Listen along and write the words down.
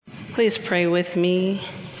Please pray with me.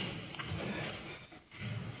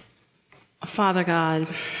 Father God,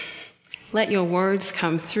 let your words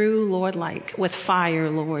come through, Lord, like with fire,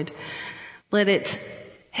 Lord. Let it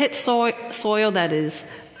hit soil that is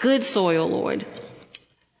good soil, Lord,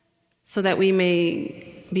 so that we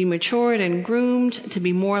may be matured and groomed to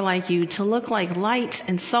be more like you, to look like light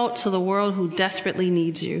and salt to the world who desperately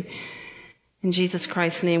needs you. In Jesus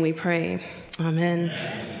Christ's name we pray.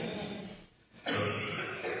 Amen.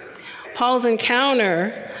 Paul's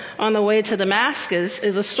encounter on the way to Damascus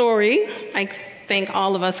is a story I think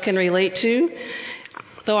all of us can relate to.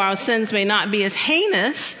 Though our sins may not be as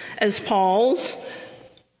heinous as Paul's,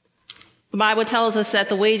 the Bible tells us that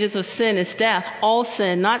the wages of sin is death. All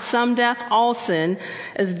sin, not some death, all sin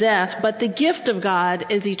is death. But the gift of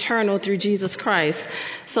God is eternal through Jesus Christ.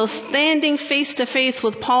 So standing face to face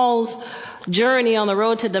with Paul's journey on the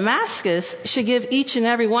road to Damascus should give each and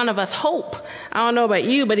every one of us hope. I don't know about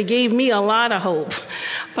you, but it gave me a lot of hope.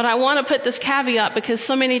 But I want to put this caveat because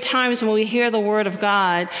so many times when we hear the word of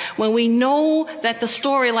God, when we know that the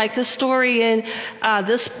story, like this story in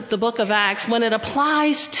the book of Acts, when it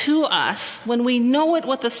applies to us, when we know it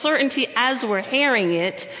with a certainty as we're hearing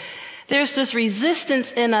it, there's this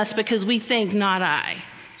resistance in us because we think, not I.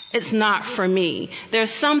 It's not for me.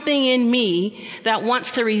 There's something in me that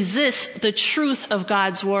wants to resist the truth of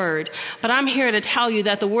God's word. But I'm here to tell you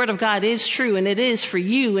that the word of God is true, and it is for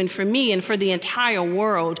you and for me and for the entire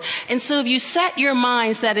world. And so if you set your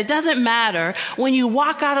minds that it doesn't matter when you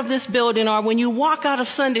walk out of this building or when you walk out of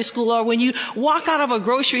Sunday school or when you walk out of a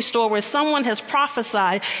grocery store where someone has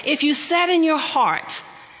prophesied, if you set in your heart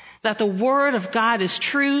that the word of God is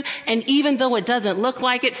true, and even though it doesn't look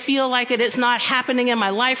like it, feel like it, it's not happening in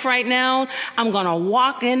my life right now, I'm going to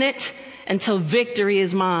walk in it until victory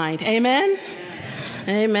is mine. Amen?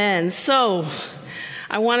 Amen. So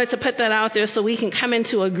I wanted to put that out there so we can come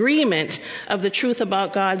into agreement of the truth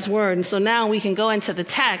about God's word. And so now we can go into the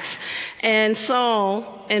text. And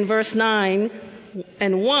Saul, in verse 9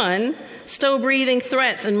 and 1, still breathing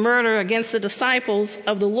threats and murder against the disciples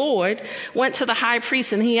of the Lord, went to the high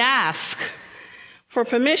priest and he asked for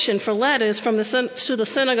permission for letters to the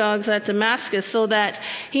synagogues at Damascus so that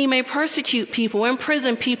he may persecute people,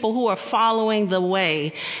 imprison people who are following the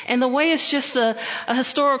way. And the way is just a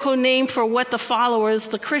historical name for what the followers,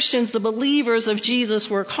 the Christians, the believers of Jesus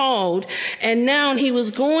were called. And now he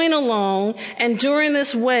was going along, and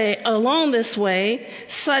along this way,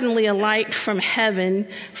 suddenly a light from heaven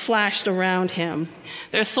flashed around him.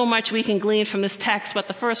 There's so much we can glean from this text, but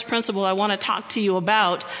the first principle I want to talk to you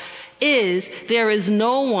about is there is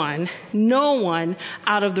no one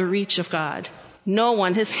out of the reach of God. No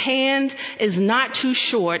one. His hand is not too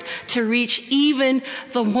short to reach even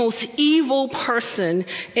the most evil person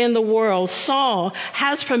in the world. Saul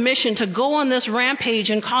has permission to go on this rampage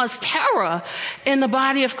and cause terror in the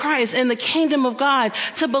body of Christ, in the kingdom of God,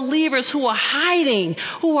 to believers who are hiding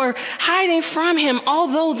from him,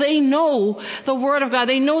 although they know the word of God.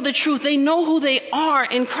 They know the truth. They know who they are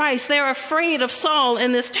in Christ. They're afraid of Saul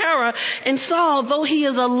and this terror. And Saul, though he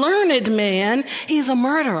is a learned man, he's a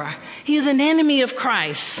murderer. He is an enemy of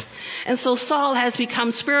Christ. And so Saul has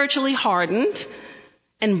become spiritually hardened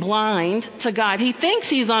and blind to God. He thinks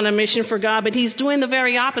he's on a mission for God, but he's doing the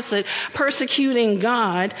very opposite, persecuting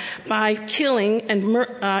God by killing and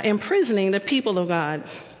imprisoning the people of God.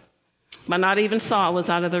 But not even Saul was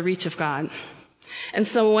out of the reach of God. And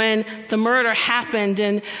so when the murder happened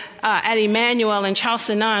at Emmanuel in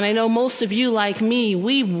Charleston 9, I know most of you, like me,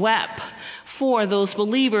 we wept for those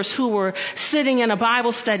believers who were sitting in a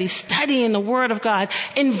Bible study, studying the Word of God,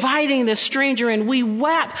 inviting the stranger in. We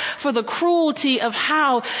wept for the cruelty of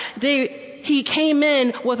how he came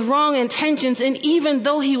in with wrong intentions, and even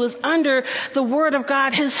though he was under the Word of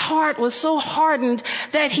God, his heart was so hardened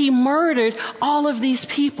that he murdered all of these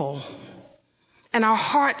people. And our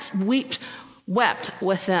hearts wept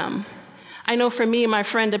with them. I know for me, my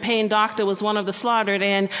friend, the pain doctor, was one of the slaughtered,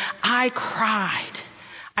 and I cried.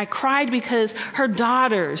 I cried because her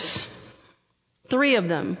daughters, 3 of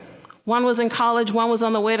them, one was in college, one was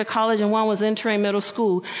on the way to college, and one was entering middle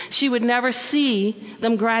school. She would never see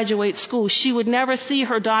them graduate school. She would never see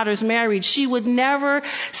her daughters married. She would never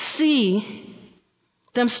see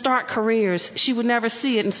them start careers. She would never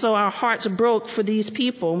see it. And so our hearts broke for these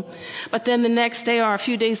people. But then the next day or a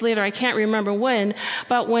few days later, I can't remember when,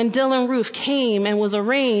 but when Dylan Roof came and was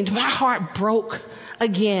arraigned, my heart broke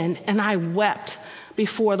again, and I wept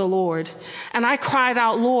before the Lord. And I cried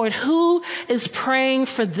out, Lord, who is praying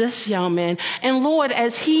for this young man? And Lord,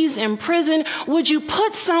 as he's in prison, would you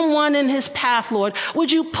put someone in his path, Lord?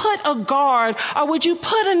 Would you put a guard, or would you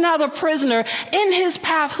put another prisoner in his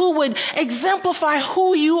path who would exemplify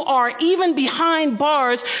who you are, even behind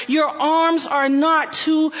bars? Your arms are not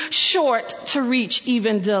too short to reach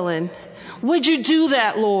even Dylan. Would you do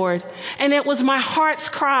that, Lord? And it was my heart's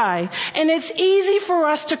cry. And it's easy for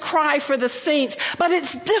us to cry for the saints, but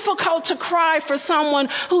it's difficult to cry for someone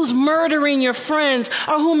who's murdering your friends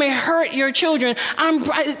or who may hurt your children.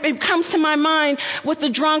 It comes to my mind with the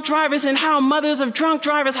drunk drivers and how mothers of drunk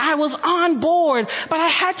drivers, I was on board, but I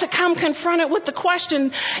had to come confronted with the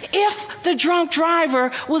question, if the drunk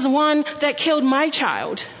driver was one that killed my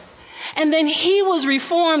child, and then he was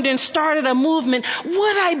reformed and started a movement,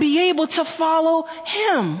 would I be able to follow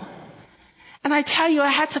him? And I tell you, I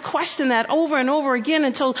had to question that over and over again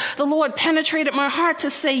until the Lord penetrated my heart to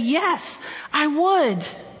say, yes, I would.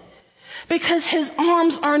 Because his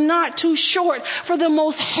arms are not too short for the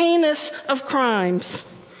most heinous of crimes.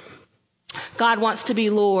 God wants to be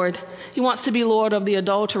Lord. He wants to be Lord of the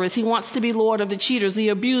adulterers. He wants to be Lord of the cheaters, the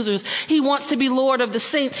abusers. He wants to be Lord of the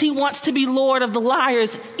saints. He wants to be Lord of the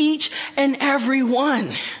liars, each and every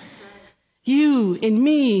one. You and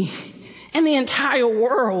me and the entire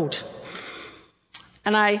world.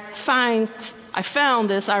 And I found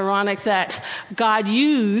this ironic that God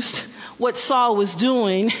used what Saul was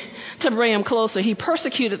doing to bring him closer. He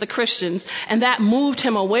persecuted the Christians, and that moved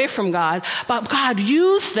him away from God. But God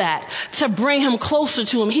used that to bring him closer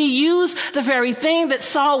to him. He used the very thing that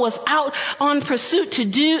Saul was out in pursuit to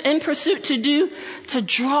do, to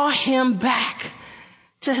draw him back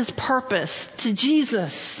to his purpose, to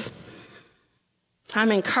Jesus.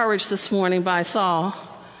 I'm encouraged this morning by Saul,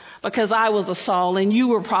 because I was a Saul, and you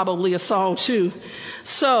were probably a Saul too.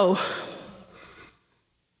 So,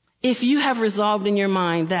 if you have resolved in your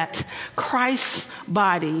mind that Christ's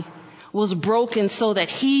body was broken so that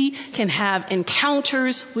he can have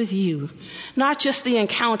encounters with you, not just the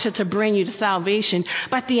encounter to bring you to salvation,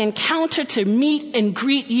 but the encounter to meet and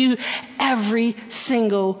greet you every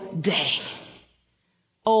single day.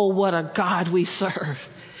 Oh, what a God we serve.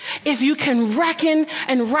 If you can reckon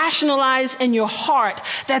and rationalize in your heart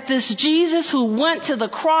that this Jesus who went to the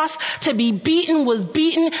cross to be beaten was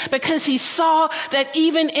beaten because he saw that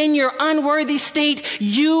even in your unworthy state,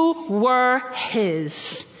 you were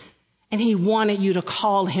his. And he wanted you to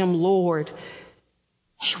call him Lord.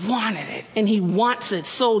 He wanted it, and he wants it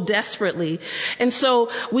so desperately. And so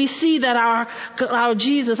we see that our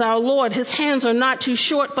Jesus, our Lord, his hands are not too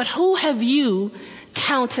short, but who have you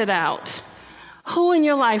counted out? Who in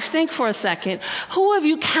your life, think for a second, who have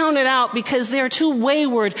you counted out because they're too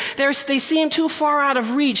wayward, they seem too far out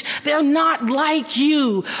of reach, they're not like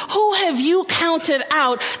you? Who have you counted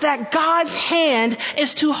out that God's hand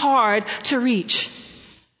is too hard to reach?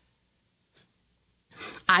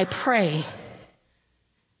 I pray,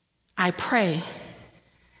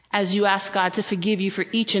 as you ask God to forgive you for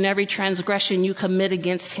each and every transgression you commit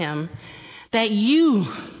against him, that you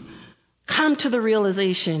come to the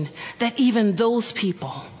realization that even those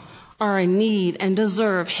people are in need and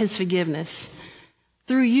deserve his forgiveness.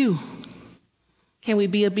 Through you, can we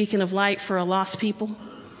be a beacon of light for a lost people?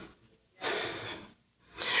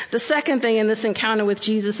 The second thing in this encounter with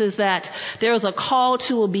Jesus is that there's a call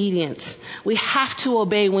to obedience. We have to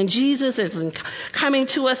obey. When Jesus is coming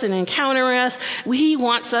to us and encountering us, he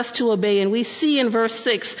wants us to obey. And we see in verse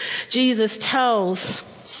 6, Jesus tells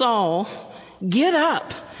Saul, get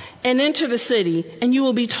up and enter the city, and you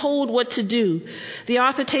will be told what to do. The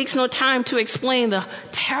author takes no time to explain the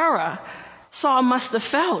terror Saul must have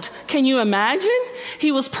felt. Can you imagine?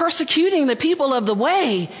 He was persecuting the people of the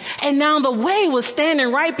way, and now the way was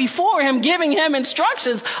standing right before him, giving him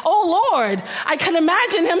instructions. Oh Lord, I can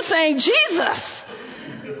imagine him saying, Jesus,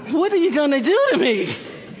 what are you going to do to me?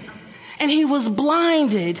 And he was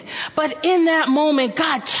blinded. But in that moment,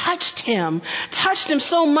 God touched him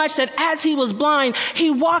so much that as he was blind,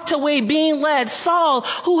 he walked away being led. Saul,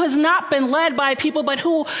 who has not been led by people, but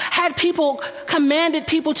who had commanded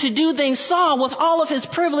people to do things, Saul, with all of his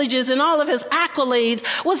privileges and all of his accolades,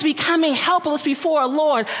 was becoming helpless before a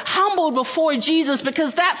Lord, humbled before Jesus,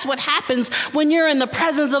 because that's what happens when you're in the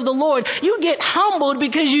presence of the Lord. You get humbled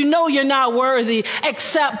because you know you're not worthy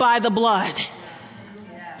except by the blood.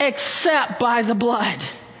 Except by the blood.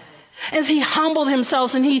 As he humbled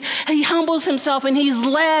himself, and he humbles himself, and he's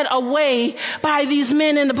led away by these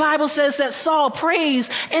men. And the Bible says that Saul prays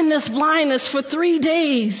in this blindness for 3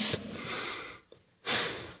 days.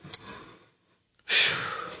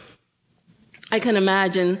 I can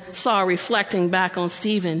imagine Saul reflecting back on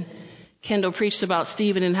Stephen Kendall preached about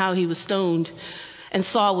Stephen and how he was stoned and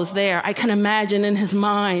Saul was there. I can imagine in his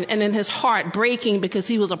mind and in his heart breaking because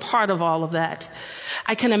he was a part of all of that.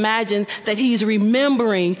 I can imagine that he's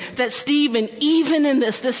remembering that Stephen, even in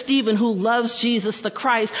this Stephen who loves Jesus the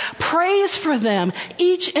Christ, prays for them,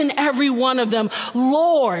 each and every one of them.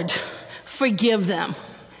 Lord, forgive them.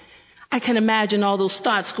 I can imagine all those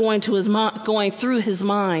thoughts going through his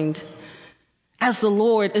mind as the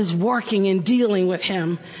Lord is working and dealing with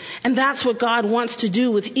him. And that's what God wants to do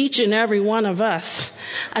with each and every one of us.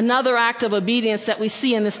 Another act of obedience that we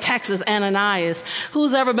see in this text is Ananias.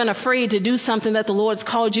 Who's ever been afraid to do something that the Lord's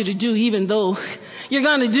called you to do, even though you're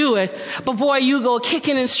going to do it? But boy, you go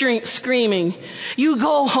kicking and screaming. You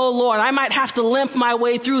go, oh Lord, I might have to limp my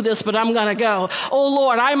way through this, but I'm going to go. Oh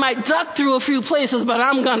Lord, I might duck through a few places, but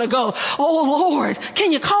I'm going to go. Oh Lord,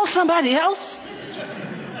 can you call somebody else?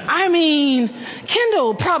 I mean,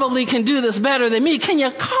 Kendall probably can do this better than me. Can you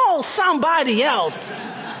call somebody else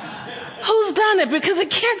who's done it? Because it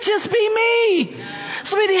can't just be me.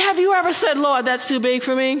 Sweetie, have you ever said, Lord, that's too big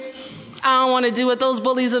for me? I don't want to do it. Those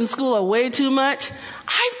bullies in school are way too much.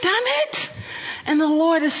 I've done it. And the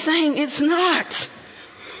Lord is saying it's not.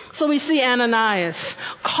 So we see Ananias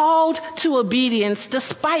called to obedience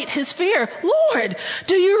despite his fear. Lord,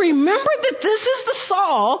 do you remember that this is the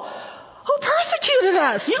Saul who persecuted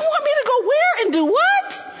us? You want me to go where and do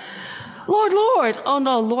what? Lord. Oh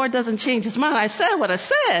no, Lord doesn't change his mind. I said what I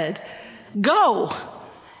said. Go.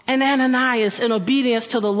 And Ananias, in obedience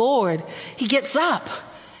to the Lord, he gets up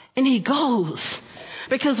and he goes.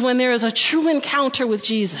 Because when there is a true encounter with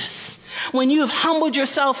Jesus, when you have humbled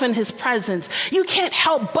yourself in his presence, you can't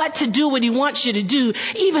help but to do what he wants you to do,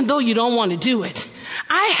 even though you don't want to do it.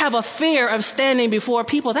 I have a fear of standing before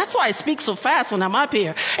people. That's why I speak so fast when I'm up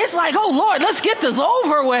here. It's like, oh Lord, let's get this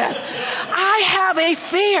over with. I have a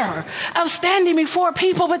fear of standing before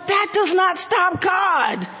people, but that does not stop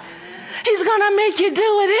God. He's going to make you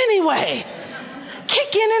do it anyway.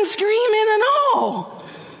 Kicking and screaming and all.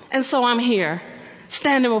 And so I'm here,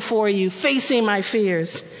 standing before you, facing my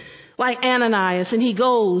fears. Like Ananias, and he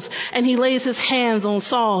goes and he lays his hands on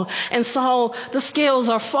Saul, and Saul, the scales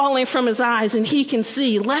are falling from his eyes and he can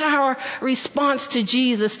see. Let our response to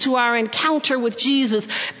Jesus, to our encounter with Jesus,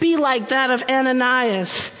 be like that of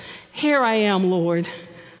Ananias. Here I am, Lord.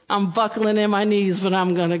 I'm buckling in my knees, but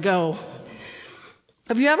I'm going to go.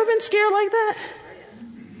 Have you ever been scared like that?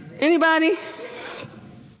 Anybody?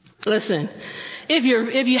 Listen, if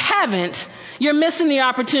you haven't, you're missing the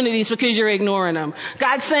opportunities because you're ignoring them.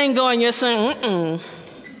 God's saying go and you're saying,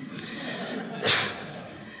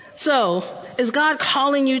 So, is God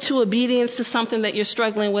calling you to obedience to something that you're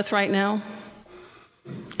struggling with right now?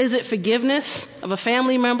 Is it forgiveness of a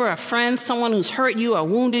family member, a friend, someone who's hurt you or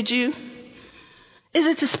wounded you? Is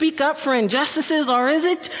it to speak up for injustices, or is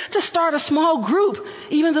it to start a small group,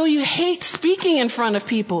 even though you hate speaking in front of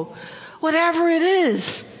people? Whatever it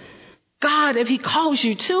is, God, if he calls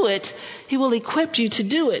you to it, he will equip you to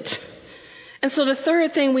do it. And so the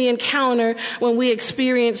third thing we encounter when we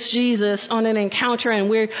experience Jesus on an encounter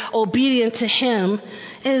and we're obedient to him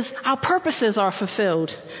is our purposes are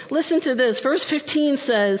fulfilled. Listen to this. Verse 15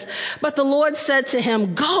 says, but the Lord said to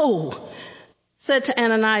him, go. Said to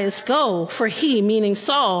Ananias, go, for he, meaning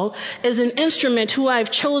Saul, is an instrument who I've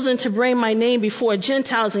chosen to bring my name before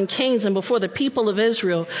Gentiles and kings and before the people of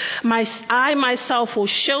Israel. I myself will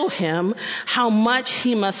show him how much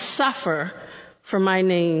he must suffer for my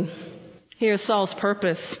name. Here's Saul's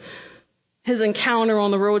purpose. His encounter on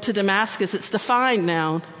the road to Damascus, it's defined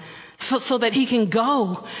now, so that he can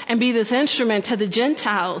go and be this instrument to the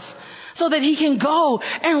Gentiles. So that he can go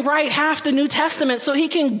and write half the New Testament. So he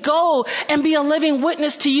can go and be a living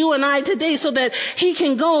witness to you and I today. So that he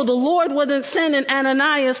can go. The Lord wasn't sending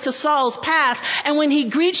Ananias to Saul's past. And when he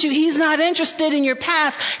greets you, he's not interested in your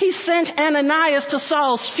past. He sent Ananias to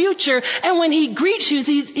Saul's future. And when he greets you,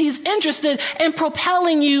 he's interested in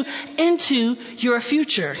propelling you into your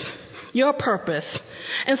future, your purpose.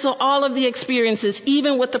 And so all of the experiences,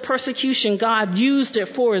 even with the persecution, God used it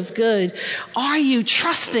for his good. Are you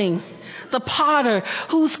trusting the potter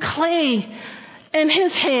whose clay in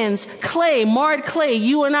his hands, clay, marred clay,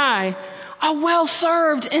 you and I, are well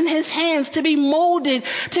served in his hands to be molded,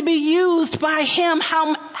 to be used by him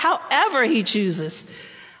however he chooses.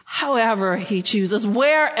 However he chooses,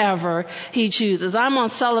 wherever he chooses. I'm on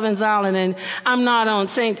Sullivan's Island and I'm not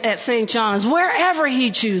at St. John's. Wherever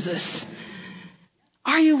he chooses.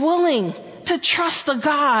 Are you willing to trust the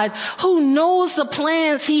God who knows the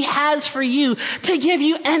plans he has for you to give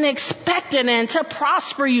you an expected end, to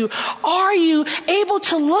prosper you? Are you able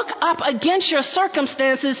to look up against your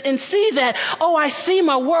circumstances and see that, oh, I see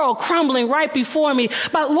my world crumbling right before me,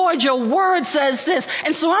 but Lord, your word says this,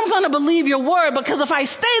 and so I'm going to believe your word, because if I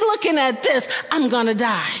stay looking at this, I'm going to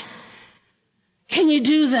die. Can you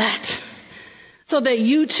do that so that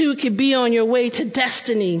you too could be on your way to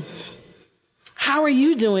destiny? How are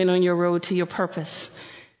you doing on your road to your purpose,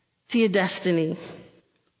 to your destiny?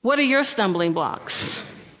 What are your stumbling blocks?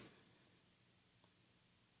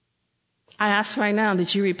 I ask right now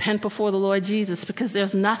that you repent before the Lord Jesus, because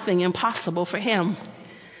there's nothing impossible for him.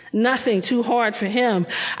 Nothing too hard for him.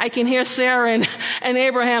 I can hear Sarah and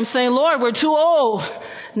Abraham saying, Lord, we're too old.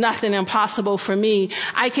 Nothing impossible for me.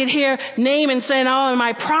 I could hear Naaman saying, oh, in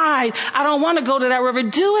my pride, I don't want to go to that river.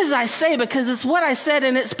 Do as I say, because it's what I said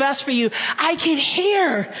and it's best for you. I could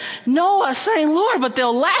hear Noah saying, Lord, but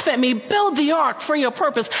they'll laugh at me. Build the ark for your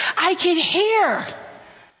purpose. I could hear,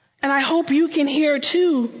 and I hope you can hear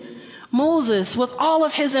too, Moses with all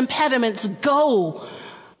of his impediments. Go,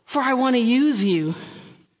 for I want to use you.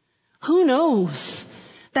 Who knows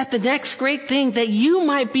that the next great thing that you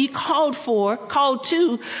might be called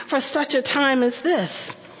to for such a time as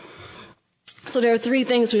this? So there are three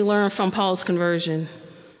things we learn from Paul's conversion.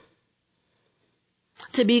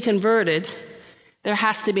 To be converted, there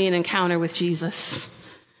has to be an encounter with Jesus.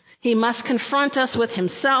 He must confront us with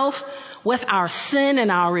himself, with our sin and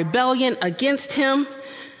our rebellion against him.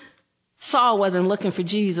 Saul wasn't looking for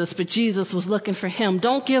Jesus, but Jesus was looking for him.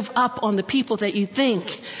 Don't give up on the people that you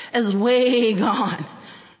think is way gone.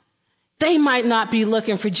 They might not be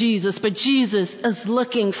looking for Jesus, but Jesus is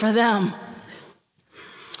looking for them.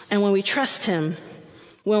 And when we trust him,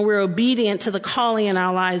 when we're obedient to the calling in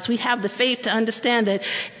our lives, we have the faith to understand that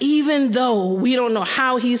even though we don't know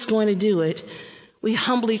how he's going to do it, we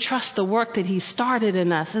humbly trust the work that he started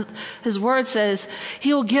in us. His word says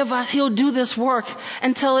he'll do this work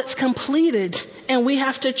until it's completed. And we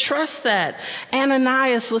have to trust that.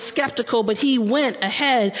 Ananias was skeptical, but he went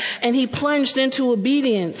ahead and he plunged into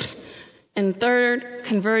obedience. And third,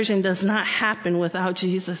 conversion does not happen without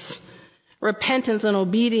Jesus. Repentance and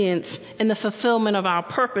obedience in the fulfillment of our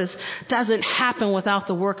purpose doesn't happen without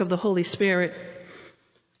the work of the Holy Spirit.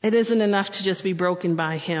 It isn't enough to just be broken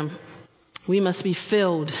by him. We must be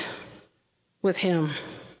filled with him.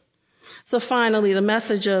 So finally, the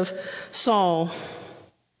message of Saul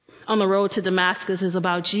on the road to Damascus is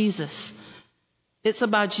about Jesus. It's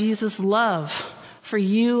about Jesus' love for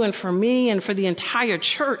you and for me and for the entire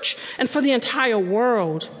church and for the entire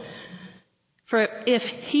world. For if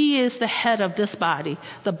he is the head of this body,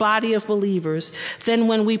 the body of believers, then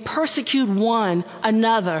when we persecute one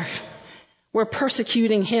another, we're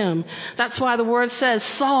persecuting him. That's why the word says,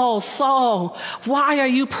 Saul, Saul, why are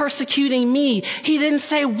you persecuting me? He didn't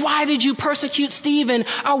say, why did you persecute Stephen?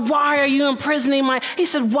 Or why are you imprisoning He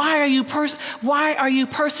said, why are you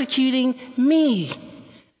persecuting me?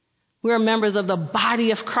 We are members of the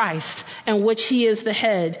body of Christ, in which he is the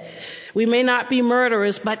head. We may not be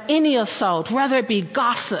murderers, but any assault, whether it be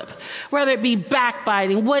gossip, whether it be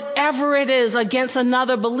backbiting, whatever it is against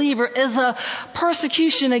another believer, is a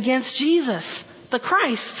persecution against Jesus, the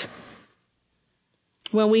Christ.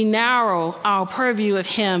 When we narrow our purview of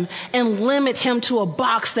him and limit him to a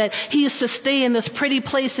box that he is to stay in this pretty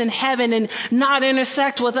place in heaven and not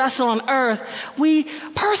intersect with us on earth, we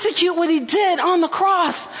persecute what he did on the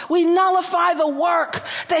cross. We nullify the work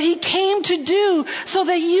that he came to do so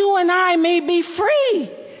that you and I may be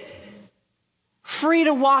free. Free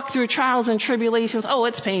to walk through trials and tribulations. Oh,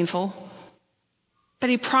 it's painful. But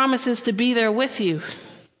he promises to be there with you.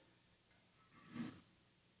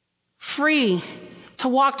 Free to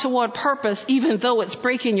walk toward purpose even though it's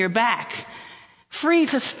breaking your back. Free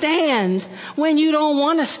to stand when you don't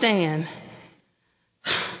want to stand.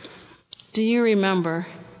 Do you remember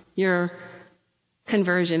your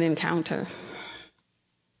conversion encounter?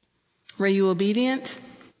 Were you obedient?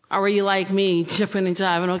 Or were you like me, jipping and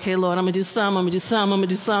jiving? Okay, Lord, I'm going to do some, I'm going to do some, I'm going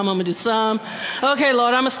to do some, I'm going to do some. Okay,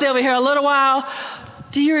 Lord, I'm going to stay over here a little while.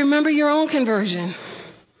 Do you remember your own conversion?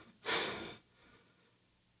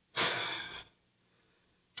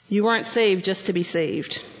 You weren't saved just to be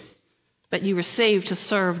saved, but you were saved to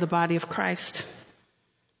serve the body of Christ.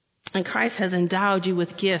 And Christ has endowed you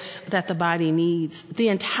with gifts that the body needs, the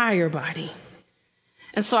entire body.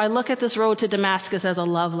 And so I look at this road to Damascus as a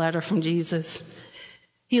love letter from Jesus.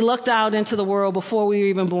 He looked out into the world before we were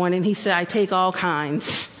even born, and he said, I take all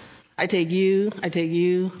kinds. I take you, I take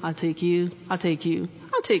you, I'll take you, I'll take you,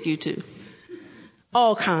 I'll take you too.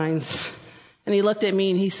 All kinds. And he looked at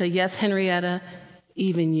me and he said, yes, Henrietta,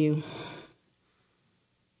 even you.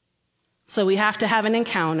 So we have to have an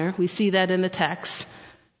encounter. We see that in the text.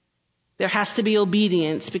 There has to be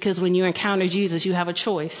obedience, because when you encounter Jesus, you have a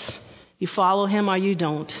choice. You follow him or you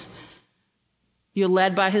don't. You're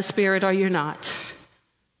led by his Spirit or you're not.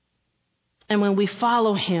 And when we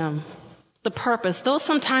follow him, the purpose, though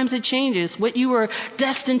sometimes it changes. What you were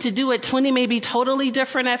destined to do at 20 may be totally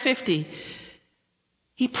different at 50.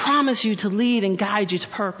 He promised you to lead and guide you to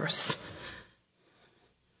purpose.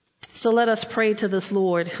 So let us pray to this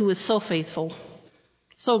Lord who is so faithful,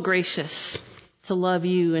 so gracious to love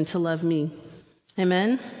you and to love me.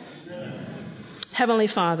 Amen. Amen. Heavenly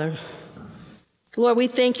Father, Lord, we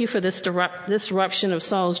thank you for this disruption of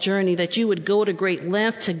Saul's journey, that you would go to great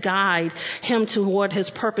length to guide him toward his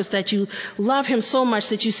purpose, that you love him so much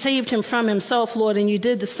that you saved him from himself, Lord, and you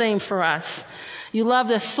did the same for us. You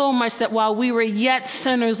loved us so much that while we were yet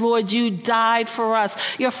sinners, Lord, you died for us.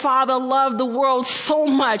 Your Father loved the world so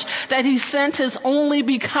much that he sent his only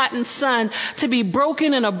begotten Son to be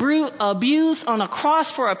broken and abused on a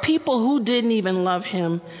cross for a people who didn't even love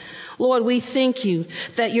him. Lord, we thank you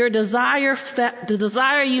that the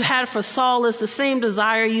desire you had for Saul is the same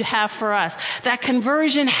desire you have for us. That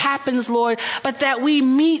conversion happens, Lord, but that we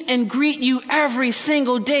meet and greet you every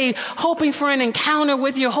single day, hoping for an encounter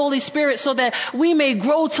with your Holy Spirit so that we may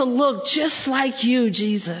grow to look just like you,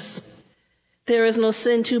 Jesus. There is no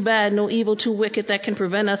sin too bad, no evil too wicked that can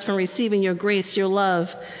prevent us from receiving your grace, your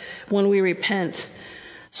love, when we repent.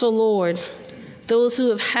 So, Lord, those who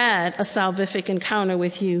have had a salvific encounter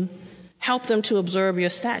with you, help them to observe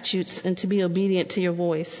your statutes and to be obedient to your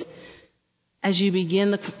voice as you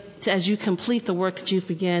complete the work that you've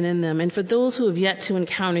begun in them. And for those who have yet to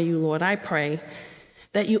encounter you, Lord, I pray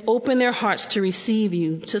that you open their hearts to receive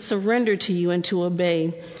you, to surrender to you, and to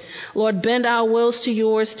obey. Lord, bend our wills to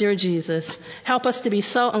yours, dear Jesus. Help us to be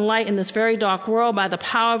salt and light in this very dark world by the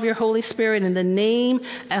power of your Holy Spirit, in the name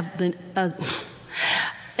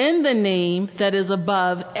that is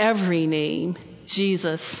above every name,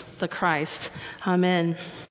 Jesus the Christ. Amen.